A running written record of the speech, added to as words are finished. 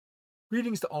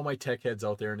Greetings to all my tech heads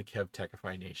out there in the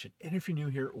KevTechify Nation, and if you're new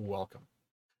here, welcome.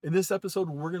 In this episode,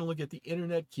 we're going to look at the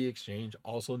Internet Key Exchange,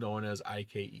 also known as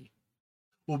IKE.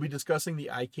 We'll be discussing the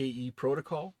IKE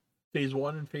protocol, Phase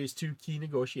 1 and Phase 2 key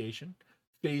negotiation,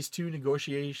 Phase 2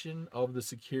 negotiation of the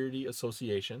security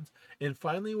associations, and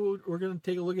finally, we're going to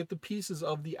take a look at the pieces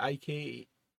of the IKE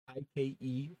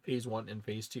Phase 1 and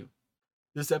Phase 2.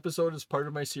 This episode is part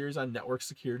of my series on network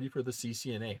security for the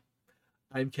CCNA.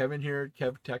 I'm Kevin here at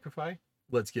KevTechify.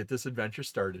 Let's get this adventure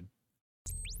started.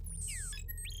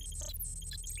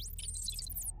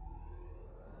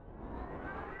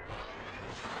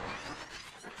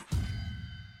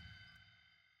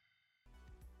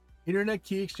 Internet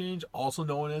Key Exchange, also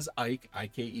known as IKE,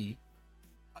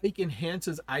 IKE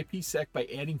enhances IPsec by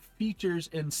adding features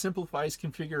and simplifies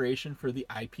configuration for the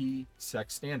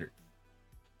IPsec standard.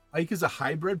 IKE is a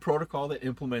hybrid protocol that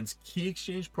implements key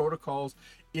exchange protocols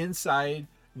inside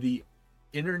the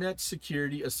Internet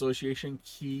Security Association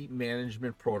Key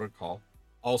Management Protocol,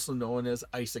 also known as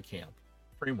ISACAM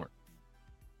framework.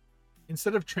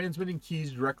 Instead of transmitting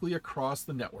keys directly across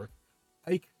the network,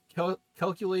 IKE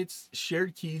calculates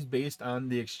shared keys based on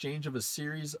the exchange of a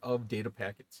series of data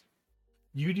packets.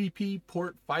 UDP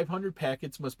port 500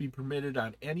 packets must be permitted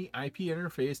on any IP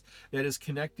interface that is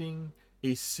connecting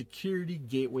a security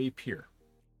gateway peer.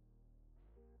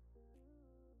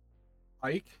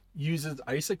 IKE uses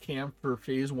ISACAM for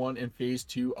Phase 1 and Phase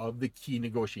 2 of the key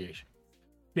negotiation.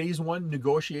 Phase 1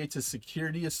 negotiates a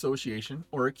security association,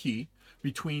 or a key,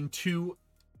 between two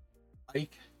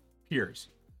IKE peers.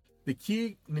 The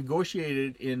key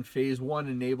negotiated in Phase 1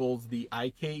 enables the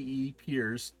IKE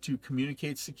peers to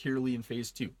communicate securely in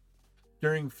Phase 2.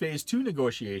 During Phase 2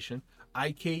 negotiation,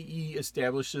 IKE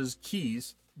establishes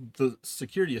keys, the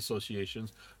security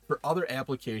associations, for other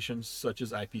applications such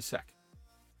as IPsec.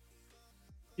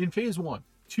 In Phase 1,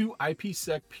 two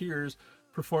IPsec peers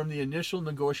perform the initial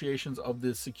negotiations of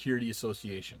the security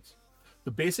associations.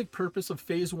 The basic purpose of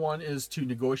Phase 1 is to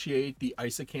negotiate the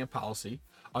ISACAM policy,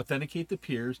 authenticate the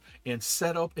peers, and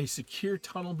set up a secure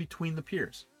tunnel between the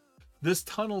peers. This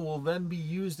tunnel will then be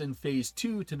used in Phase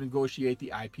 2 to negotiate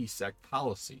the IPsec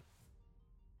policy.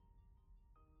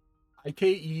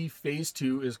 IKE Phase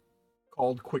 2 is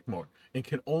called Quick Mode and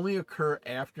can only occur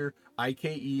after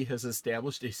IKE has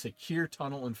established a secure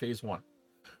tunnel in Phase 1.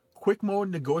 Quick Mode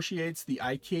negotiates the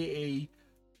IKE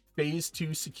Phase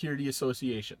 2 security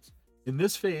associations. In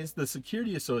this phase, the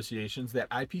security associations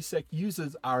that IPsec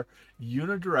uses are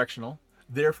unidirectional,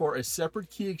 therefore a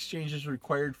separate key exchange is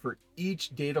required for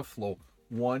each data flow,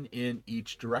 one in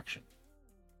each direction.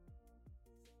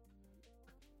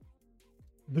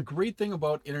 The great thing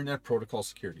about Internet Protocol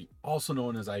Security, also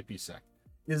known as IPsec,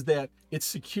 is that it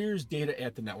secures data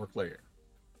at the network layer,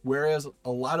 whereas a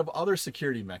lot of other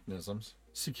security mechanisms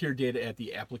secure data at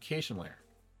the application layer.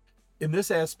 In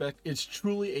this aspect, it's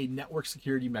truly a network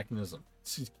security mechanism,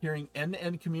 securing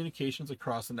end-to-end communications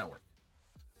across the network.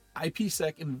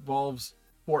 IPsec involves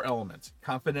four elements: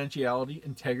 confidentiality,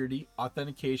 integrity,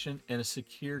 authentication, and a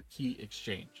secure key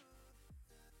exchange.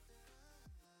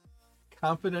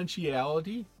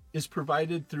 Confidentiality is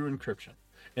provided through encryption,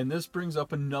 and this brings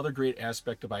up another great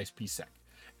aspect of IPsec.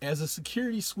 As a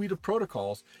security suite of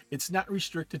protocols, it's not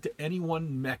restricted to any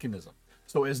one mechanism.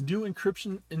 So as new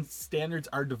encryption standards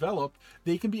are developed,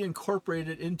 they can be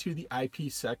incorporated into the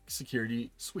IPsec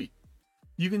security suite.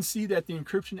 You can see that the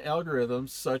encryption algorithms,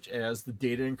 such as the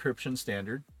data encryption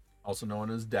standard, also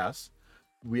known as DES,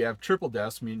 we have triple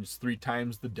DES, means 3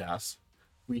 times the DES.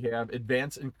 We have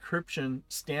Advanced Encryption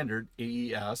Standard,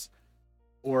 AES,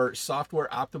 or Software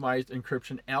Optimized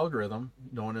Encryption Algorithm,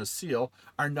 known as SEAL,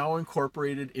 are now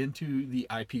incorporated into the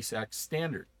IPsec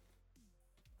standard.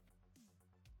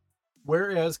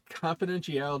 Whereas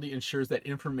confidentiality ensures that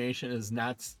information is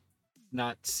not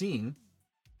seen,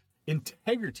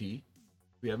 integrity,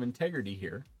 we have integrity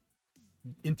here.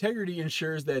 Integrity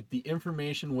ensures that the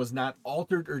information was not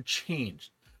altered or changed,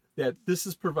 that this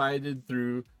is provided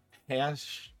through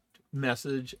hash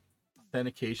message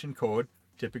authentication code,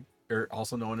 or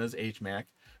also known as HMAC,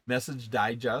 message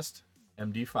digest,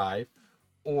 MD5,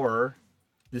 or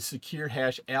the secure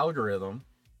hash algorithm,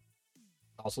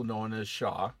 also known as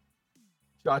SHA.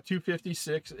 SHA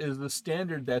 256 is the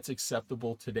standard that's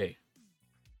acceptable today.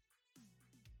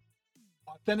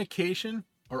 Authentication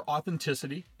or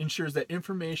authenticity ensures that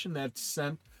information that's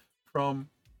sent from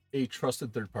a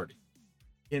trusted third party.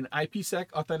 In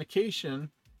IPsec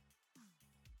authentication,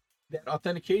 that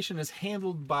authentication is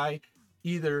handled by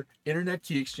either Internet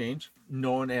Key Exchange,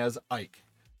 known as IKE.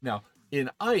 Now, in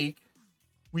IKE,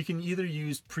 we can either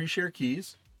use pre-share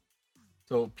keys,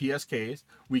 so PSKs.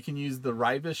 We can use the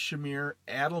Rivas Shamir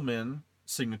Adelman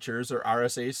signatures or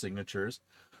RSA signatures.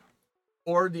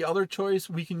 Or the other choice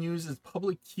we can use is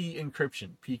public key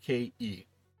encryption, PKE.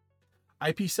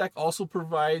 IPsec also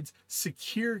provides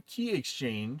secure key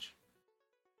exchange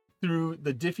through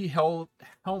the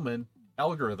Diffie-Hellman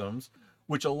algorithms,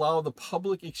 which allow the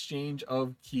public exchange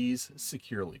of keys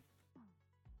securely.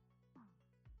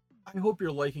 I hope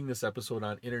you're liking this episode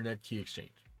on Internet Key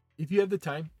Exchange. If you have the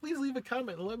time, please leave a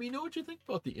comment and let me know what you think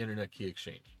about the Internet Key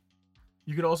Exchange.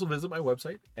 You can also visit my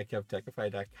website at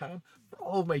KevTechify.com for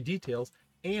all of my details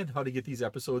and how to get these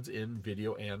episodes in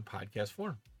video and podcast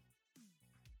form.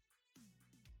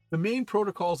 The main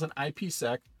protocols in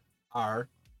IPsec are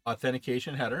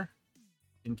authentication header,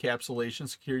 encapsulation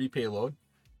security payload,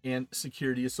 and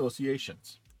security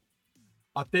associations.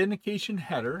 Authentication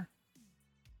header,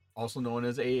 also known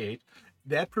as AH,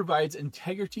 that provides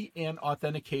integrity and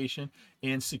authentication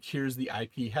and secures the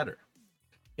IP header.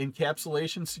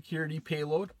 Encapsulation security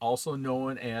payload, also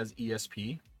known as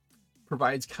ESP,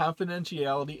 provides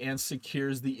confidentiality and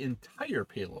secures the entire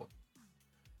payload.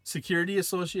 Security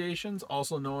associations,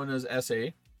 also known as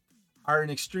SA, are an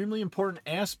extremely important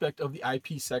aspect of the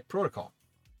IPsec protocol.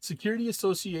 Security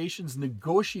associations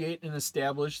negotiate and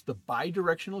establish the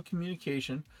bidirectional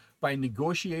communication by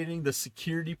negotiating the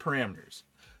security parameters,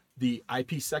 the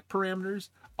IPsec parameters,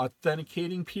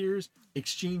 authenticating peers,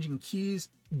 exchanging keys,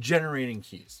 generating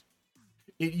keys.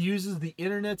 It uses the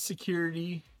Internet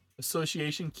Security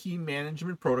Association Key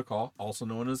Management Protocol, also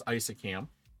known as ISACAM,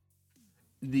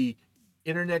 the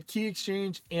Internet Key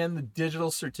Exchange, and the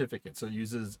digital certificate. So it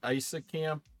uses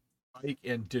ISACAM, IKE,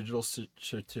 and digital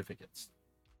certificates.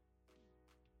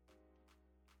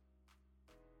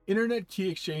 Internet Key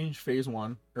Exchange Phase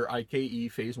 1, or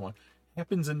IKE Phase 1,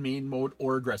 happens in main mode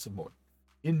or aggressive mode.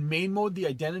 In main mode, the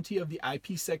identity of the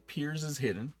IPsec peers is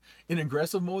hidden. In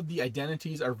aggressive mode, the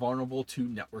identities are vulnerable to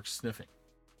network sniffing.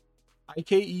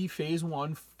 IKE Phase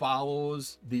 1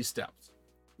 follows these steps.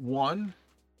 1,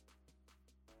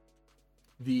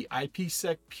 the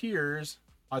IPsec peers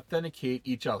authenticate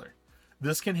each other.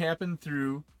 This can happen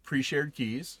through pre-shared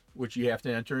keys, which you have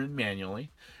to enter in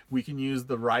manually. We can use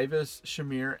the Rivas,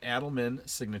 Shamir, Adelman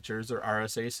signatures or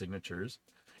RSA signatures.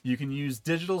 You can use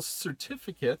digital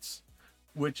certificates,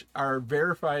 which are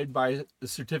verified by the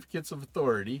certificates of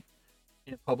authority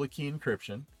and public key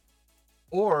encryption.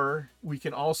 Or we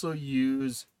can also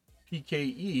use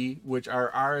PKE, which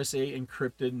are RSA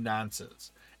encrypted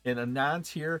nonces. And a nonce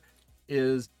here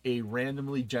is a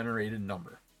randomly generated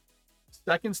number.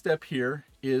 Second step here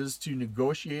is to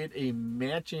negotiate a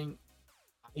matching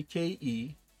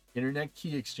IKE, Internet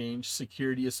Key Exchange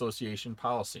Security Association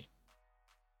policy.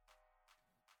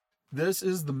 This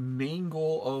is the main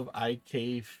goal of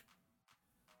IKE.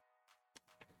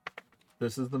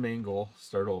 This is the main goal.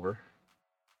 Start over.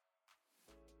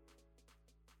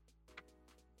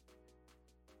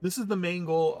 This is the main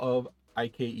goal of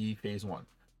IKE Phase 1,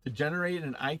 to generate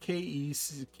an IKE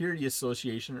Security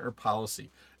Association or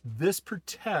policy. This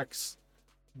protects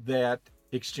that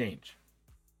exchange.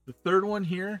 The third one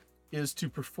here is to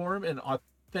perform an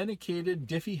authenticated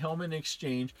Diffie-Hellman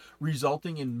exchange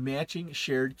resulting in matching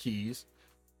shared keys.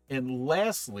 And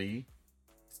lastly,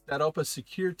 set up a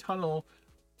secure tunnel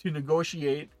to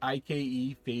negotiate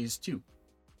IKE Phase 2.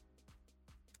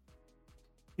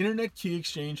 Internet Key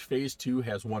Exchange Phase 2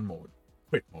 has one mode,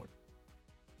 quick mode.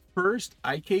 First,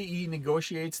 IKE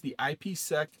negotiates the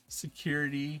IPsec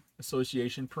Security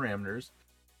Association parameters.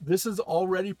 This is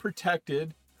already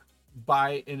protected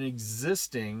by an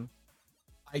existing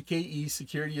IKE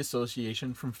Security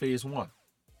Association from Phase 1.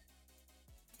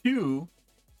 2,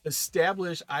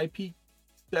 establish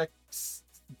IPsec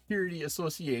security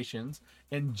associations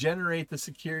and generate the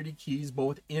security keys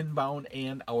both inbound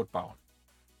and outbound.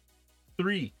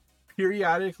 3,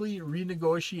 periodically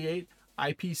renegotiate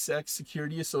IPsec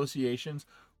security associations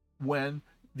when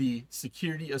the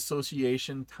security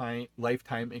association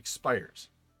lifetime expires.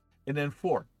 And then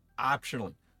 4,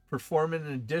 optionally, perform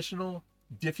an additional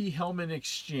Diffie-Hellman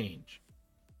exchange.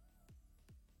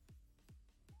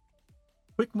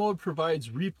 Quick mode provides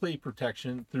replay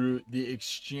protection through the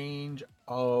exchange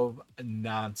of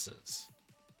nonces.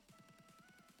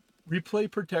 Replay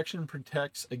protection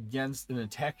protects against an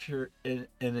attacker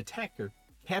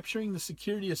capturing the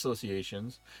security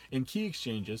associations and key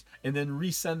exchanges and then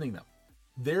resending them,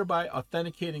 thereby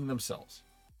authenticating themselves.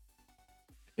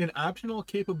 An optional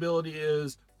capability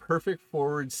is perfect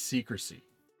forward secrecy.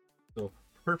 So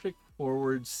perfect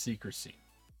forward secrecy.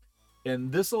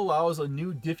 And this allows a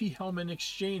new Diffie-Hellman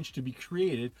exchange to be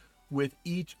created with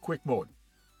each quick mode.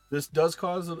 This does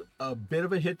cause a bit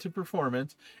of a hit to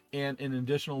performance and an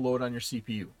additional load on your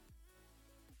CPU.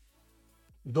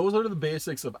 Those are the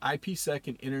basics of IPsec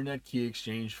and Internet Key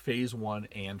Exchange Phase 1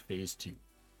 and Phase 2.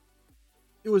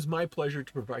 It was my pleasure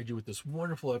to provide you with this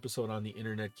wonderful episode on the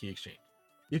Internet Key Exchange.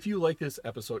 If you like this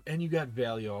episode and you got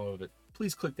value out of it,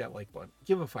 please click that like button,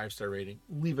 give a 5-star rating,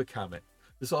 leave a comment.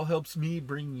 This all helps me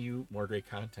bring you more great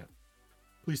content.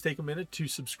 Please take a minute to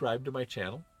subscribe to my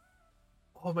channel.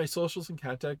 All of my socials and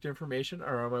contact information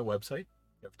are on my website,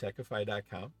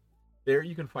 KevTechify.com. There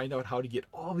you can find out how to get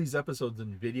all these episodes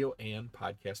in video and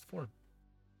podcast form.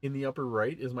 In the upper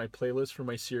right is my playlist for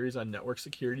my series on network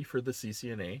security for the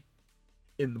CCNA.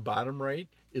 In the bottom right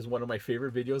is one of my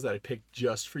favorite videos that I picked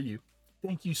just for you.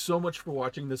 Thank you so much for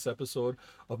watching this episode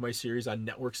of my series on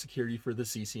network security for the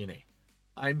CCNA.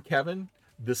 I'm Kevin.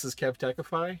 This is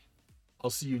KevTechify. I'll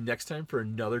see you next time for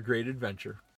another great adventure.